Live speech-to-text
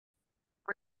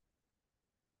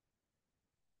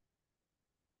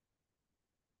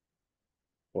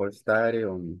or study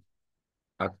on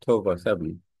October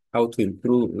 7th, how to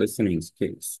improve listening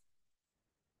skills.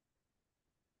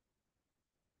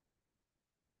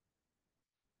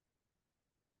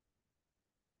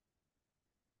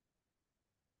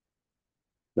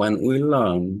 When we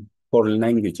learn foreign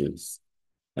languages,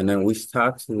 and then we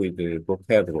start with the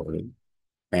vocabulary,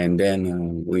 and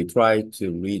then we try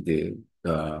to read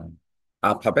the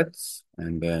alphabets,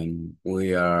 and then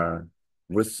we are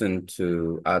listen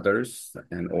to others,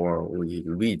 and or we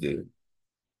read it.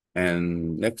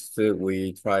 And next,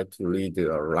 we try to read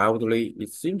loudly.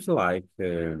 It seems like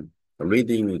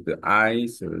reading with the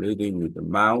eyes, reading with the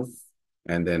mouth,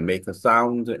 and then make a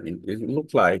sound. It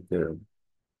looks like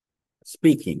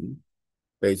speaking,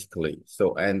 basically.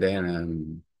 So, and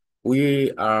then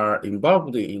we are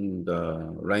involved in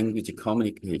the language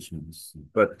communications,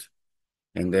 but,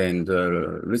 and then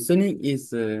the listening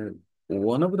is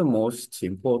one of the most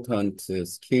important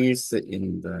skills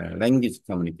in the language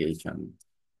communication.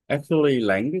 Actually,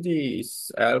 language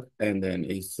itself, and then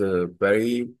it's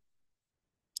very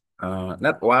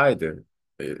not wide.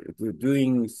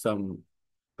 Doing some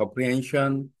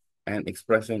comprehension and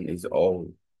expression is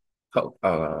all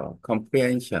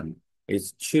comprehension.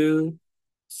 Is to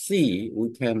see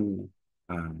we can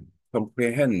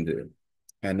comprehend,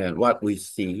 and then what we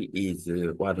see is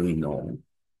what we know.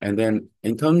 And then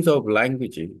in terms of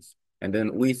languages, and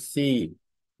then we see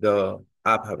the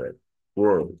alphabet,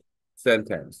 word,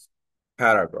 sentence,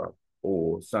 paragraph,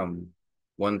 or some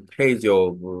one page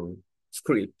of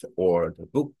script or the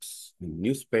books,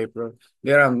 newspaper.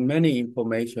 There are many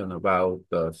information about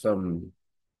some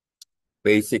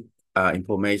basic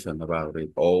information about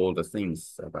it, all the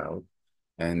things about,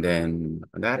 and then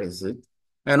that is it.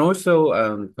 And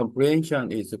also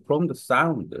comprehension is from the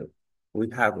sound.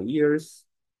 We have ears.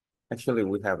 Actually,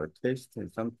 we have a taste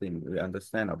and something we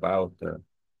understand about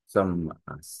some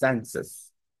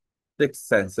senses, six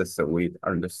senses that we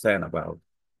understand about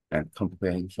and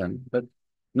comprehension. But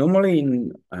normally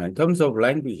in terms of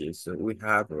languages, we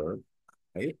have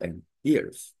and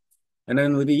ears. And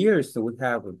then with the ears, we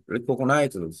have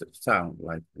recognizable sound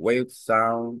like whale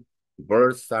sound,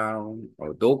 bird sound,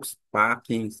 or dogs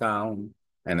barking sound,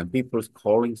 and then people's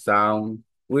calling sound.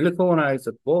 We recognize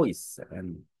the voice,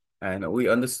 and we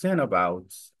understand about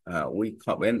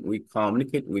when we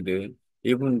communicate with it,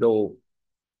 even though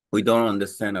we don't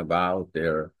understand about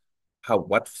their how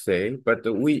what to say, but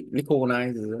we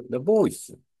recognize the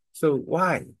voice. So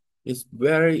why? It's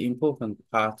very important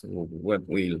part of when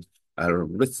we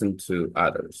listen to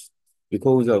others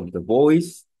because of the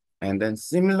voice, and then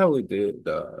similar with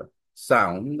the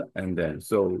sound, and then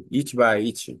so each by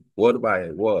each, word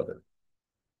by word,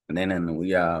 and then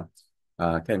we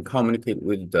can communicate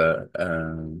with the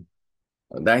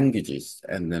languages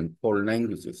and then foreign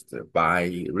languages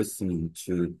by listening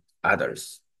to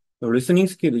others. So listening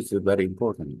skill is very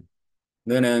important.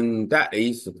 Then and that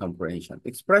is the comprehension.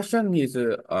 Expression is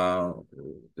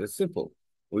simple.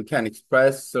 We can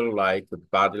express like with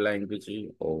body language,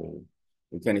 or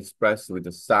we can express with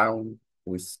the sound.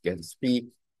 We can speak.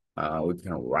 We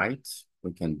can write.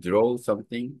 We can draw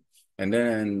something, and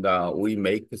then we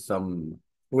make some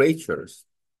creatures.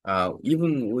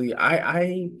 Even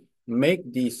I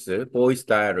make this voice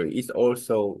diary is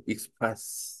also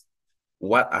express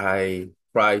what I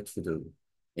try to do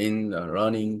in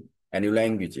learning any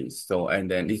languages. So, and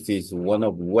then this is one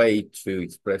of way to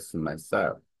express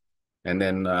myself. And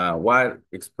then while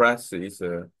express is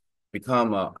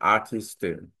become an artist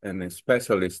and a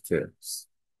specialist.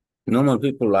 Normal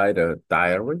people write a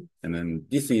diary, and then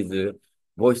this is a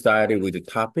voice diary with a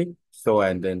topic. So,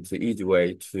 and then the easy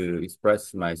way to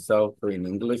express myself in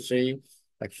English.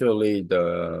 Actually,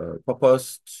 the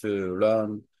purpose to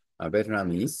learn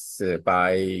Vietnamese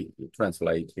by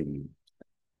translating.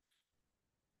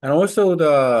 And also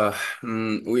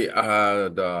we are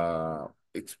the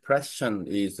expression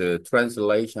is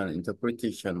translation,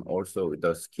 interpretation, also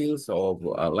the skills of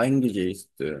languages,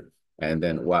 and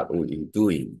then what we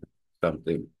doing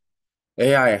something.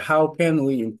 AI, how can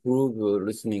we improve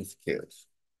listening skills?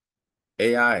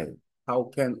 AI, how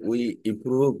can we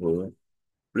improve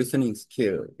listening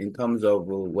skill in terms of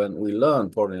when we learn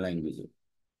foreign languages?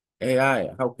 AI,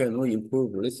 how can we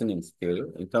improve listening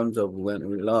skill in terms of when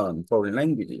we learn foreign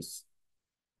languages?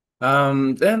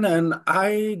 Then and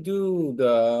I do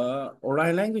the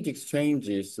online language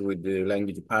exchanges with the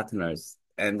language partners.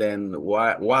 And then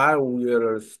while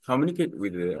we're communicate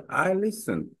with I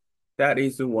listen. That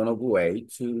is one of the way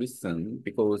to listen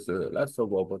because lots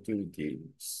of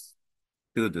opportunities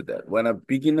to do that. When a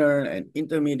beginner and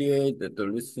intermediate, the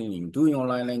listening, doing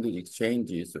online language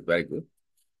exchange is very good.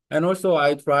 And also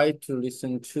I try to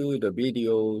listen to the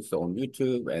videos on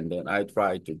YouTube and then I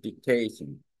try to dictate.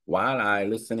 While I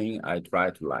listening, I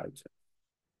try to write.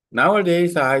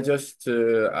 Nowadays, I just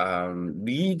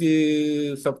read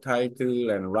the subtitle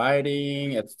and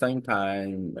writing at the same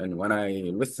time. And when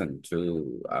I listen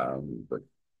to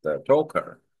the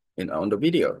talker on the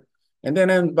video, and then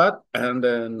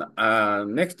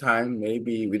next time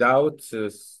maybe without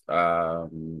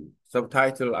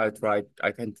subtitle, I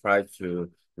can try to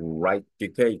write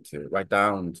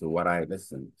down to what I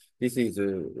listen. This is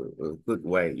a good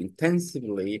way.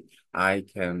 Intensively, I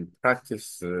can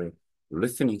practice.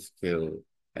 Listening skill,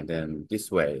 and then this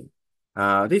way.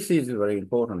 This is a very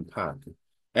important part.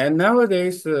 And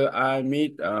nowadays, I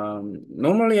meet,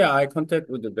 normally I contact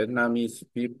with the Vietnamese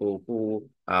people who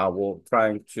were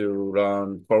trying to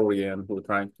learn Korean, who are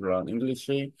trying to learn English,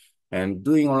 and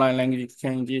doing online language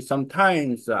exchanges.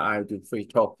 Sometimes I do free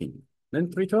talking. Then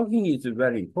free talking is a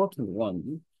very important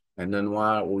one. And then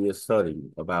while we are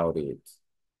studying about it,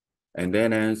 and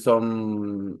then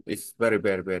some it's very,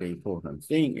 very, very important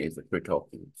thing is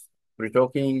pre-talking.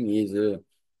 Pre-talking is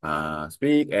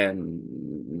speak and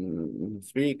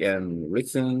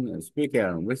listen and speak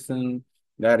and listen.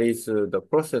 That is the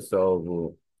process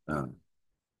of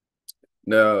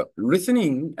the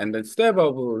listening and the step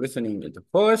of listening is the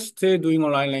first doing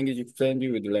online language exchange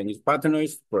with the language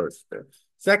partners first.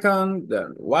 Second,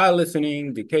 while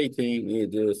listening, dictating is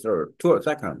the third, two,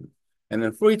 second. And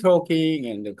then free talking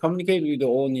and then communicate with the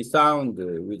only sound,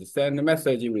 with send a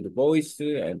message with the voice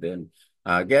and then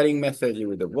getting message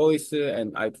with the voice.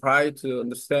 And I try to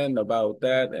understand about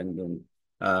that and then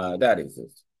that is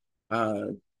it. Uh,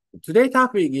 Today's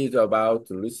topic is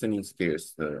about listening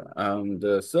skills.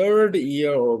 The third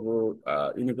year of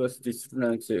university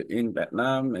students in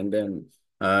Vietnam, and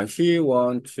then she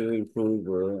want to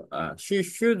improve. She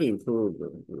should improve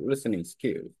listening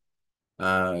skills.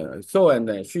 So and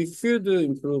then she should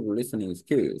improve listening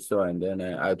skills. So and then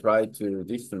I try to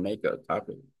just make a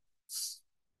topic.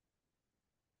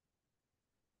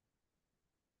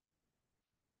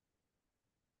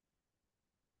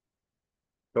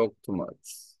 Talk too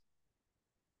much.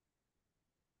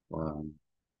 One,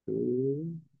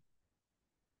 two,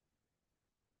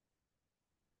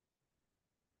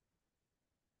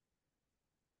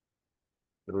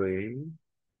 three,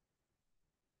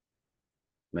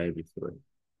 maybe three.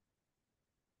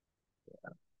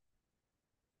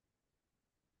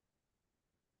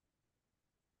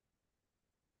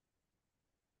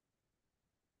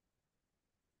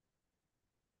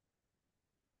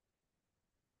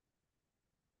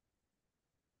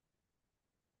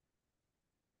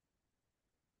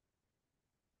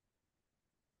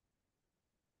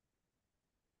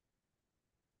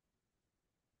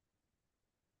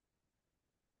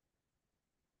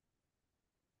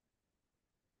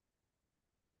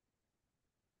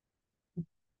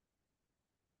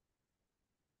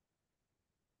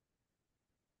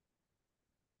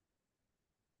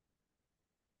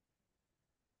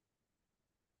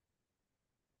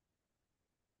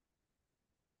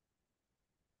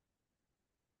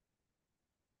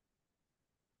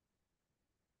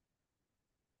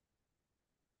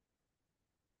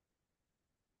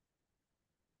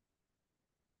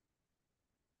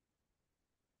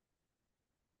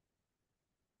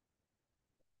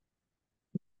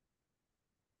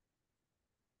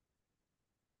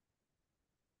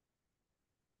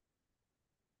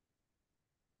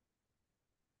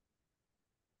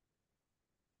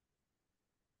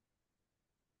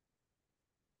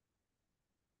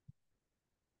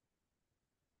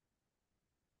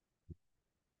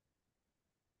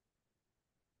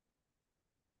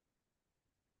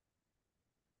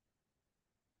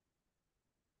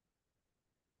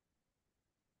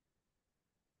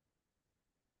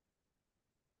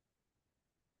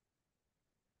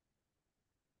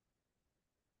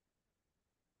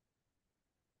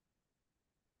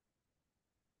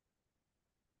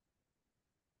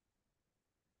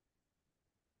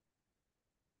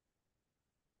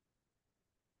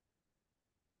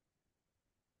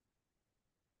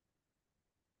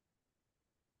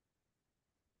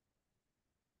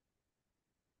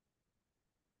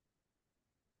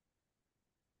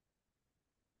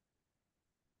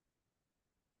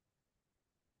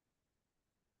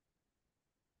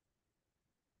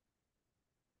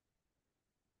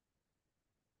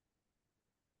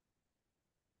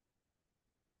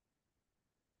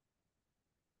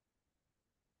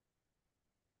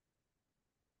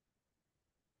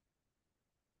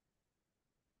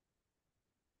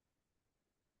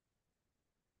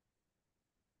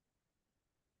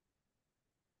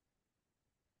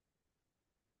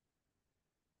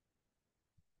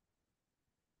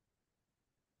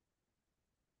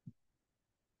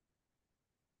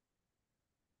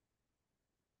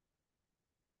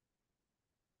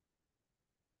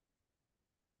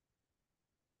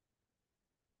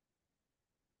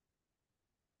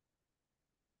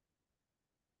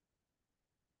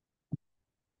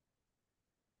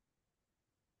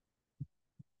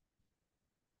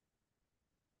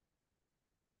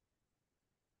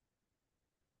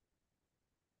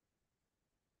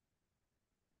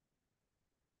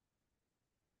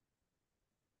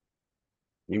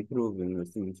 improving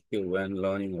listening skill when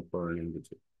learning a foreign language?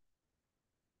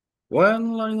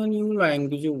 When learning a new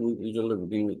language, we usually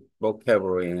begin with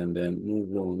vocabulary and then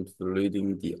move on to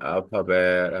reading the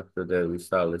alphabet. After that, we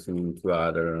start listening to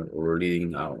other or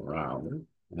reading out loud.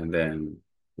 And then,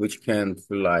 which can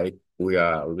feel like we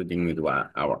are reading with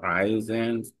our eyes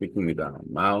and speaking with our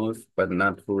mouth, but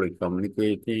not fully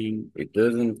communicating. It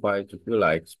doesn't quite feel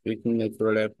like speaking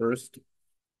naturally at first.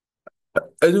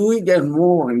 As we get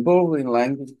more involved in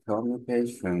language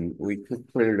communication, we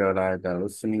quickly realize that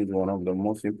listening is one of the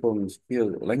most important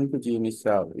skills. Language in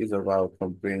itself is about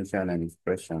comprehension and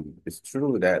expression. It's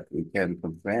true that we can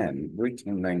comprehend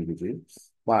written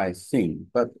languages by seeing,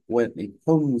 but when it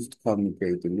comes to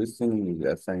communicating, listening is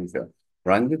essential.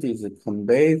 Language is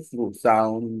conveyed through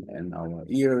sound, and our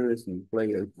ears and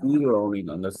play a key role in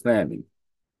understanding.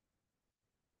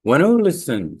 When we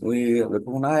listen, we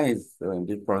recognize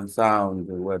different sounds,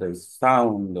 whether it's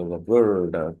sound of a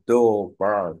bird, a dog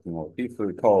barking, or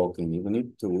people talking, even if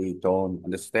we don't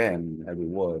understand every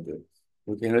word.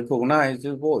 We can recognize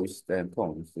the voice and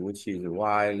tones, which is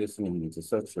why listening is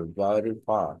such a vital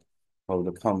part of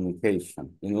the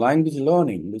communication. In language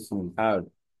learning, listening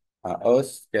helps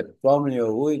us get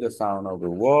familiar with the sound of the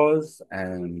words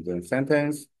and the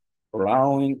sentence,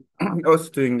 allowing us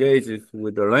to engage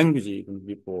with the language even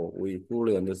before we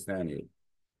fully understand it.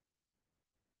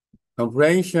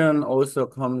 Comprehension also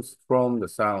comes from the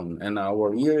sound, and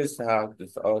our ears help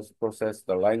us process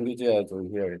the language as we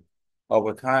hear it.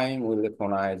 Over time, we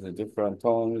recognize the different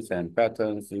tones and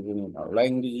patterns even in our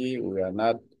language we are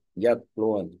not yet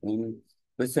fluent in.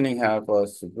 Listening helps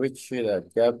us bridge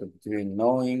that gap between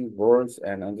knowing words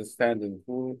and understanding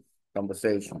full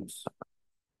conversations.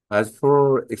 As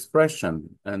for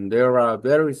expression, and there are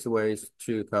various ways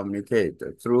to communicate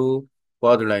through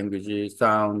body language,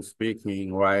 sound,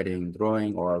 speaking, writing,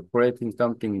 drawing, or creating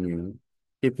something new.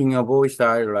 Keeping a voice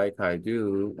diary like I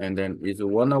do, and then is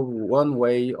one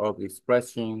way of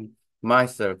expressing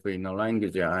myself in a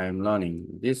language I am learning.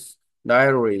 This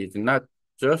diary is not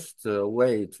just a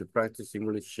way to practice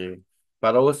English,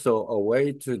 but also a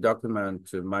way to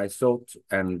document my thoughts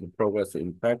and progress.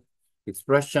 In fact,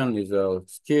 expression is a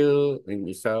skill in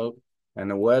itself,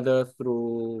 and whether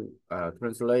through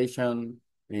translation,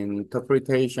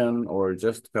 interpretation, or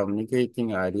just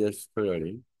communicating ideas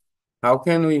clearly. How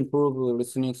can we improve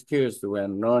listening skills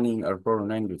when learning a foreign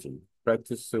language?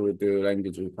 Practice with the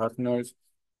language partners.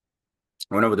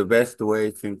 One of the best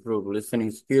ways to improve listening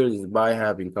skills is by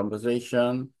having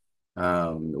conversation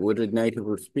with a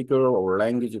native speaker or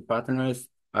language partners.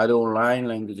 I do online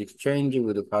language exchange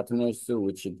with the partners,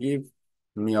 which give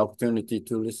me opportunity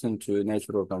to listen to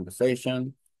natural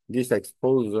conversation. These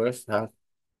exposures have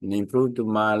improved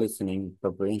my listening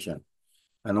comprehension.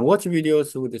 And watch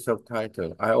videos with the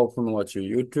subtitle. I often watch a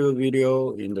YouTube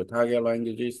video in the target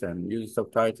languages and use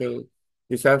subtitle.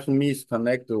 This helps me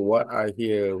connect to what I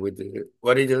hear with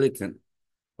what is written.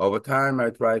 Over time,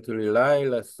 I try to rely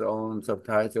less on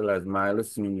subtitle as my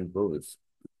listening improves.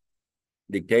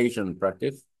 Dictation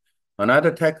practice.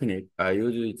 Another technique I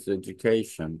use is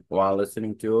education. While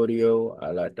listening to audio,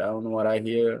 I write down what I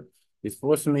hear. This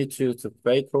forces me to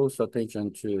pay close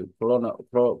attention to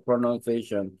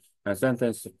pronunciation and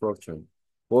sentence structure.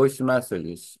 Voice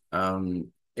messages.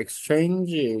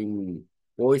 Exchanging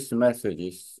voice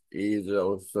messages is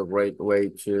also a great way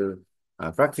to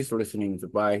practice listening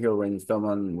by hearing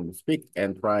someone speak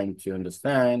and trying to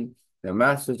understand the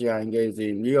message I engage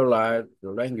in real life,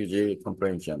 the language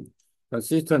comprehension.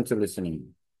 Consistent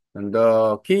listening. And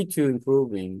the key to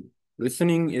improving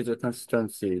listening is a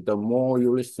consistency. The more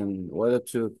you listen, whether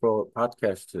to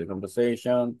podcast,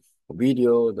 conversation, or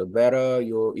video, the better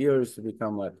your ears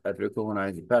become at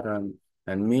recognizing pattern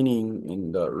and meaning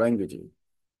in the language.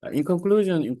 In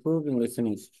conclusion, improving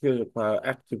listening skills require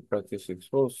active practice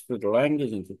exposed to the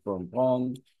language into from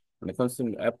home. And the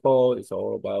constant effort is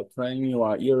all about training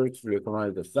your ears to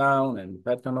recognize the sound and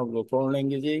pattern of the foreign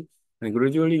language, and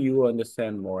gradually you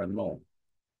understand more and more.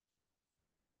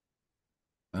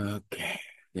 Okay,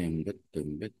 từng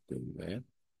bit.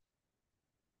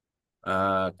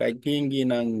 Cái thiên ghi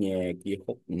năng nhẹ kỳ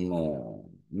hốc ngộ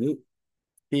nước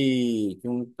khi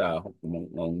chúng ta học một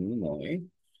ngôn ngữ mới.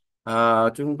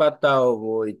 Chúng bắt đầu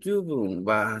với chữ vựng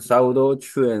và sau đó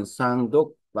chuyển sang đọc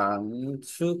bằng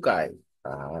chữ cái.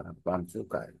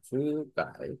 Chữ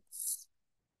cái.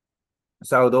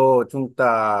 Sau đó chúng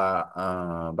ta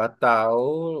bắt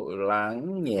đầu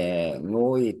lắng nghe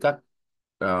ngồi cách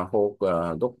hộp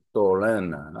đốc đồ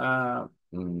lên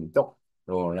đốc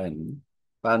đồ lên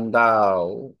ban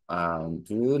đầu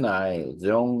chữ này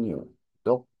giống như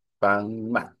đốc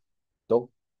bằng mặt đốc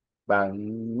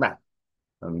bằng mặt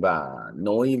và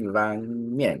nỗi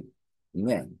vang nghẹn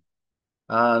nghẹn.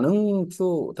 Những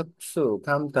chú thực sự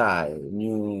tham tài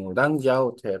như đang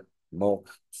giao thiệp một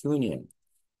chú niệm.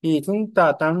 Khi chúng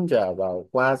ta tham gia vào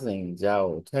quá trình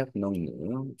giao tiếp ngôn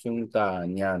ngữ, chúng ta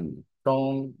nhận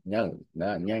trong nhận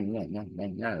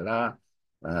ra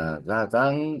gia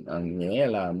tăng nghĩa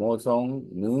là một trong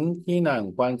những kỹ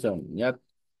năng quan trọng nhất.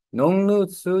 Ngôn ngữ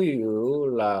sử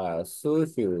dụng là sử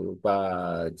dụng và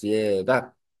diễn đạt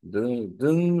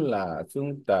đừng là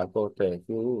chúng ta có thể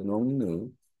hiểu ngôn ngữ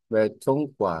về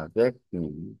thông qua việc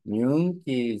những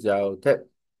khi giao tiếp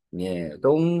nhẹ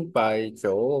đúng bài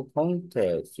chỗ không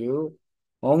thể chịu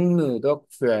ngôn ngữ độc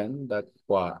truyền đặt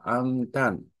qua âm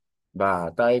thanh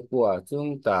và tay của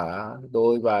chúng ta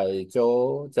đôi bài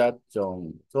chỗ chất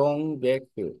trong trong việc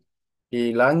hiểu.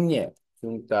 Khi lắng nghe,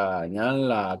 chúng ta nhận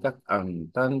là các âm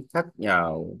thanh khác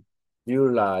nhau như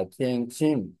là tiếng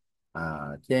chim,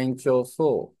 tiếng chó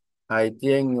sổ hay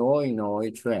tiếng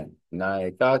nói chuyện.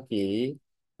 Này các kỹ,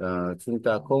 chúng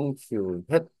ta không chịu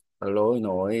hết lối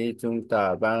nói chúng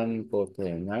ta vẫn có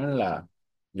thể nhận là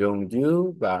dùng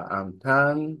chữ và âm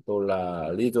thanh đó là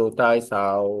lý do tại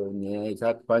sao nghe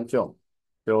rất quan trọng.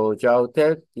 Cho giao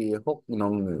tiếp thì hốc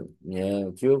ngôn ngữ nghe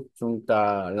giúp chúng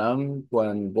ta làm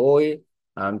quen với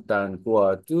âm thanh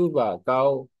của chữ và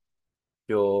câu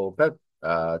cho phép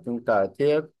chúng ta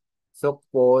tiếp xúc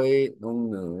với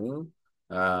ngôn ngữ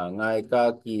ngay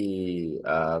cả khi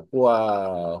qua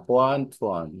hoàn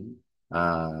toàn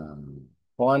à,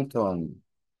 hoàn toàn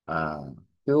à,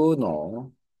 thiếu nó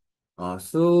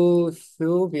Su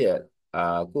Su Việt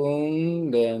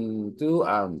cũng nên chú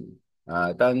âm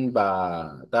tên và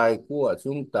tay của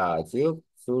chúng ta giúp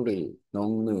xử lý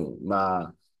ngôn ngữ mà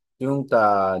chúng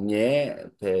ta nhé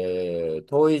thì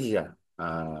thôi ra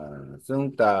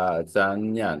chúng ta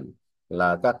chẳng nhận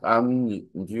là các âm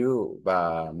dữ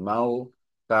và màu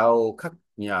cao khác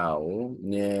nhau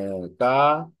nhé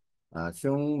cả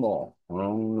chúng một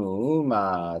ngôn ngữ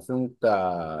mà chúng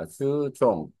ta sử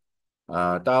dụng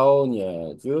tao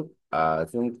nhẹ giúp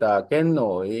chúng ta kết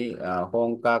nối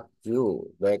phong cách dữ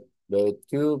về về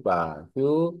chữ và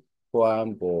chữ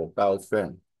quan bộ cao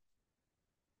chuyên.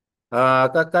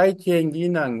 Các cái thiên kỹ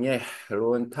năng nhé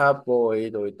luôn tháp bồi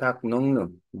đối tác nông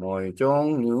nghiệp một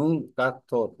trong những các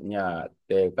thuật nhà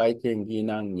để cái thiên kỹ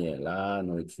năng nhé là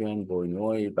nói chuyện với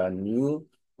người bạn như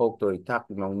hoặc đối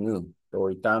tác nông nghiệp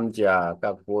tôi tham gia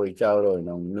các buổi trao đổi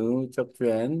nông ngữ trực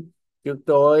tuyến giúp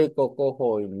tôi có cơ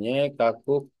hội nhé các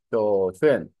cuộc trò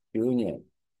chuyện chữ nhé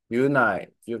chữ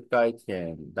này giúp cải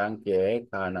thiện đáng kể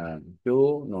khả năng chữ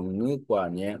nông ngữ của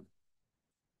nhé.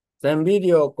 Xem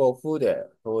video có phụ đề,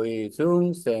 tôi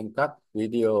thường xem các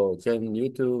video trên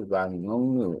YouTube bằng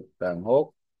ngôn ngữ Hàn Quốc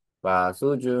và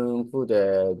sử dụng phụ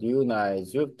đề điều này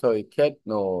giúp tôi kết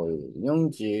nối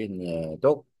những gì nghe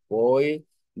đọc với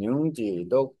những gì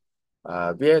đọc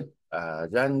viết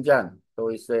dần dần.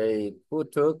 Tôi sẽ phụ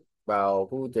thuộc vào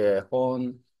phụ đề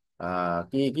hơn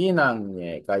kỹ năng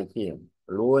nhẹ cải thiện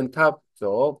luôn thấp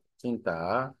cho chính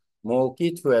tả một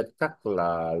kỹ thuật khác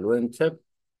là luôn chép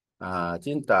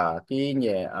chính tả kỹ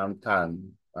nghệ âm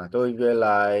thanh tôi về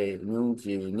lại những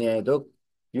gì nghe được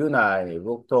điều này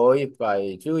buộc tôi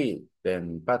phải chú ý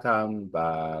đến phát âm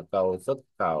và câu xuất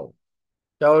khẩu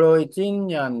trao đổi tin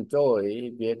nhắn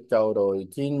tôi việc trao đổi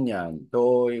tin nhắn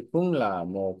tôi cũng là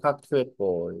một cách tuyệt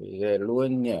vời để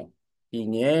luôn nhé khi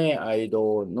nghe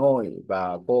idol nói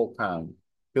và cố gắng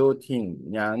biểu tin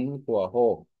nhắn của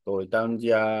họ tôi tham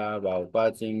gia vào quá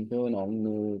trình hiểu ngôn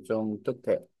ngữ trong thực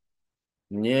tế.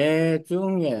 Nhé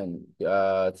trung nhận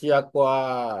chiếc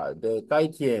qua được cải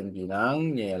thiện kỹ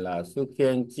năng nhé là sự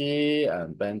kiện chi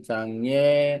bên trong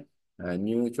nhé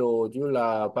như chỗ như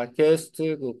là podcast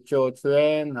cuộc trò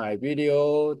chuyện hay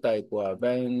video tại của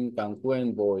bên càng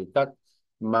quen với các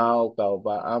màu cầu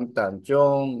và âm thanh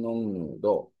trong ngôn ngữ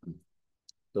độ.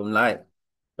 Tóm lại,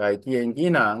 cải thiện kỹ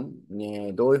năng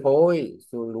nhẹ đối phó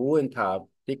sự luyện tập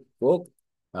tích cực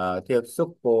tiếp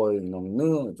xúc với ngôn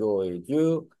ngữ rồi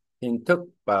giữ hình thức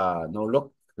và nỗ lực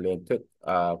liên thức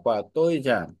qua tối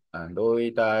giản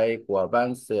đôi tay của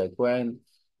bạn sẽ quen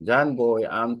dán bồi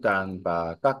âm thanh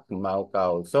và các màu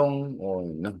cầu sông ngồi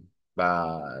nâng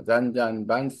và dần dần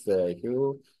bạn sẽ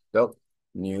hiểu được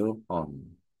nhiều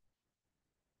hơn.